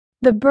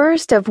The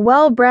burst of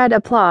well-bred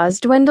applause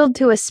dwindled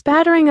to a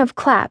spattering of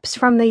claps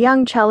from the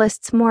young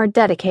cellist's more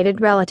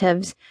dedicated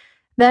relatives,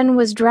 then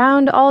was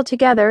drowned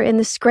altogether in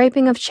the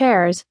scraping of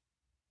chairs.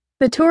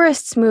 The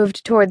tourists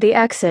moved toward the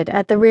exit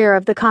at the rear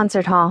of the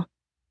concert hall.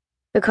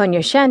 The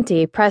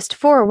cognoscenti pressed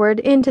forward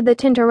into the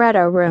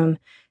Tintoretto room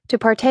to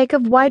partake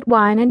of white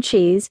wine and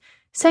cheese,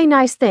 say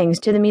nice things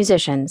to the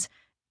musicians,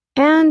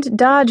 and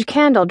dodge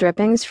candle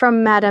drippings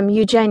from Madame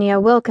Eugenia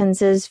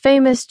Wilkins's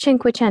famous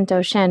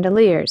Cinquecento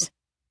chandeliers.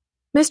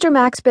 Mr.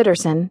 Max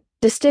Bitterson,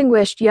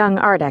 distinguished young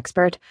art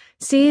expert,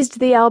 seized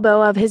the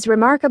elbow of his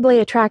remarkably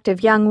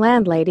attractive young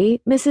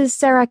landlady, Mrs.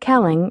 Sarah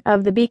Kelling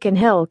of the Beacon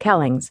Hill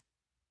Kellings.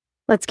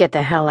 "Let's get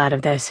the hell out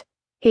of this,"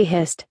 he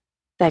hissed.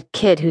 "That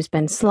kid who's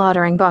been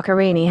slaughtering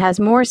Boccherini has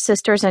more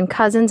sisters and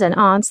cousins and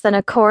aunts than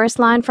a chorus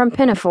line from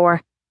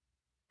Pinafore."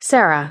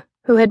 Sarah,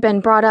 who had been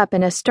brought up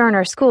in a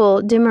sterner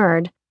school,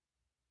 demurred.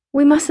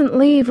 "We mustn't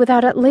leave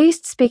without at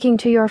least speaking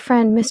to your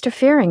friend Mr.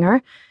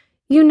 Fearinger.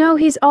 You know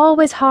he's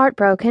always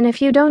heartbroken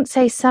if you don't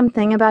say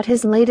something about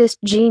his latest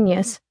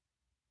genius."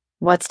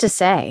 "What's to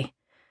say?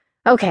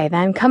 Okay,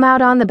 then, come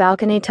out on the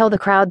balcony till the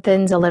crowd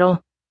thins a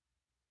little."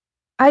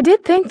 "I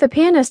did think the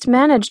pianist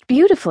managed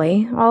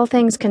beautifully, all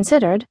things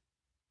considered."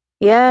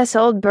 "Yes,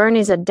 old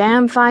Bernie's a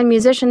damn fine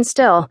musician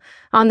still,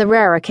 on the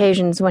rare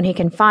occasions when he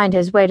can find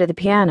his way to the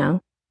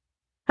piano.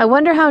 I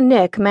wonder how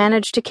Nick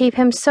managed to keep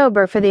him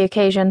sober for the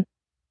occasion.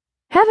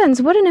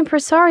 Heavens, what an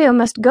impresario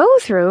must go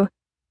through!"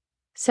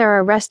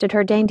 Sarah rested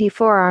her dainty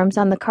forearms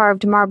on the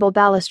carved marble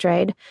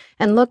balustrade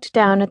and looked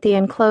down at the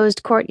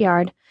enclosed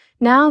courtyard,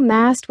 now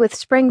massed with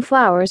spring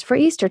flowers for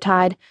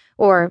Eastertide,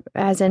 or,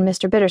 as in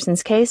Mr.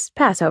 Bitterson's case,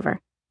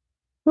 Passover.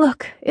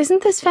 "Look,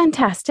 isn't this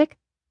fantastic?"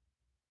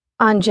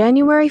 On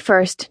January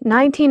 1st,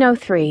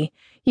 1903,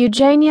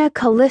 Eugenia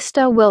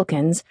Callista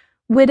Wilkins,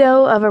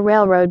 widow of a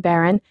railroad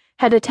baron,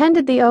 had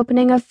attended the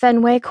opening of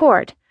Fenway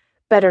Court,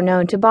 better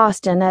known to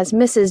Boston as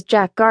Mrs.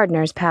 Jack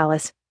Gardner's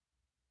palace.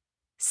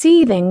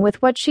 Seething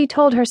with what she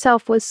told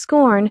herself was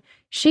scorn,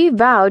 she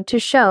vowed to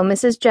show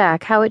Mrs.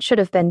 Jack how it should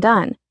have been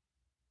done.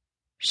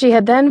 She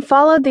had then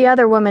followed the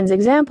other woman's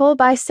example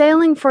by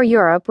sailing for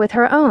Europe with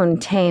her own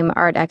tame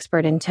art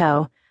expert in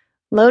tow,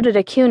 loaded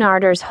a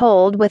Cunarder's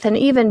hold with an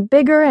even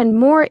bigger and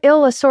more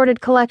ill-assorted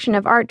collection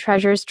of art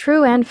treasures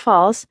true and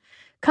false,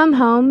 come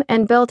home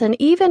and built an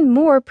even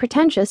more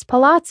pretentious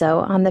palazzo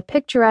on the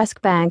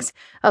picturesque banks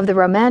of the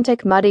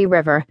romantic muddy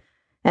river,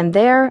 and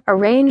there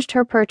arranged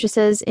her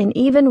purchases in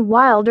even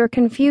wilder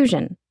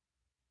confusion.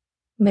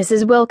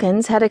 Mrs.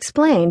 Wilkins had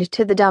explained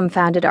to the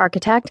dumbfounded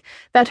architect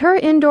that her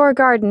indoor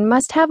garden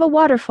must have a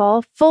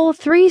waterfall full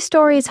 3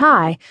 stories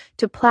high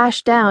to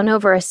plash down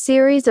over a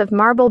series of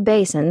marble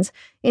basins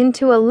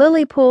into a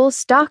lily pool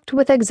stocked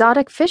with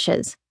exotic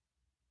fishes.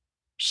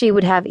 She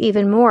would have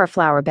even more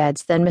flower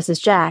beds than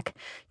Mrs. Jack,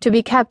 to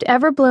be kept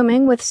ever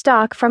blooming with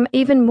stock from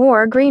even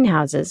more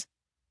greenhouses.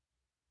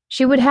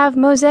 She would have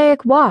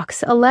mosaic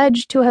walks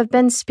alleged to have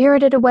been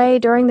spirited away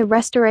during the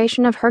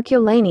restoration of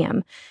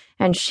Herculaneum,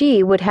 and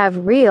she would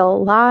have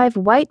real, live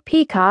white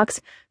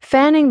peacocks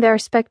fanning their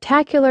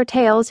spectacular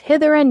tails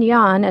hither and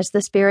yon as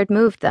the spirit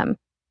moved them.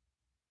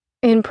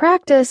 In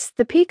practice,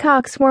 the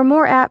peacocks were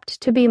more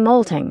apt to be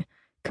molting,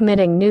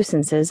 committing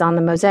nuisances on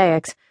the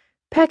mosaics,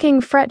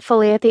 pecking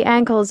fretfully at the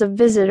ankles of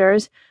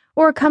visitors,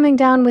 or coming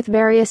down with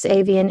various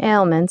avian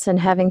ailments and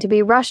having to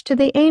be rushed to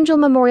the Angel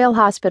Memorial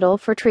Hospital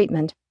for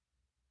treatment.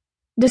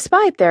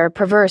 Despite their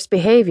perverse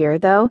behavior,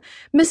 though,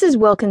 Mrs.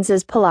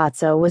 Wilkins's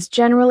palazzo was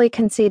generally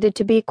conceded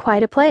to be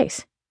quite a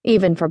place,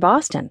 even for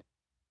Boston.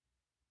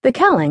 The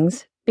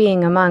Kellings,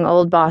 being among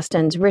old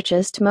Boston's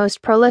richest,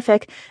 most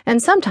prolific,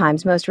 and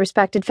sometimes most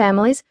respected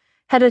families,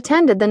 had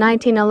attended the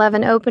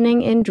 1911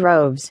 opening in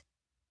droves.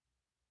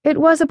 It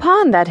was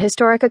upon that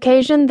historic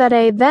occasion that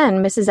a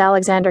then Mrs.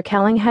 Alexander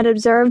Kelling had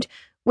observed,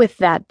 with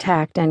that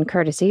tact and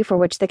courtesy for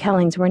which the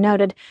Kellings were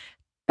noted,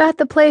 that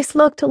the place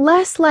looked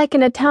less like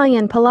an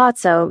Italian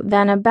palazzo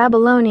than a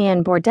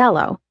Babylonian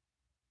bordello.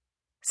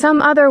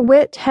 Some other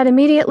wit had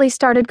immediately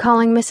started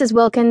calling Mrs.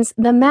 Wilkins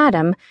the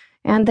Madam,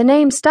 and the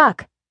name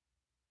stuck.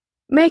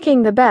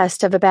 Making the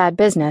best of a bad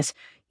business,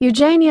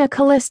 Eugenia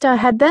Callista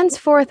had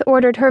thenceforth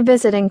ordered her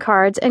visiting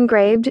cards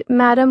engraved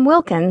Madam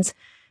Wilkins,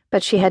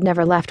 but she had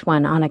never left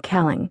one on a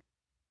Kelling.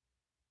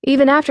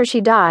 Even after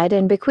she died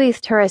and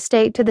bequeathed her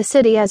estate to the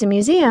city as a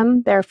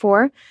museum,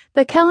 therefore,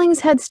 the Kellings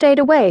had stayed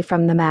away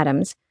from the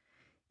madams.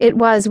 It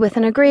was with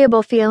an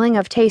agreeable feeling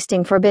of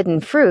tasting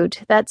forbidden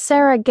fruit that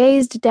Sarah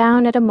gazed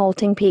down at a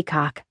molting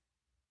peacock.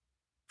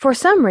 For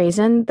some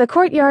reason, the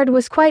courtyard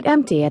was quite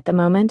empty at the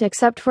moment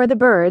except for the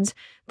birds,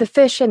 the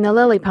fish in the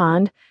lily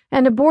pond,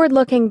 and a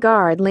bored-looking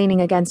guard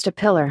leaning against a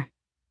pillar.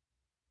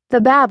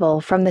 The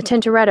babble from the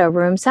Tintoretto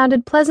room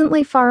sounded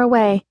pleasantly far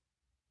away.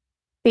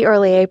 The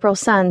early April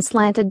sun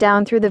slanted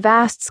down through the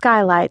vast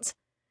skylights.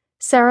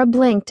 Sarah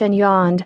blinked and yawned.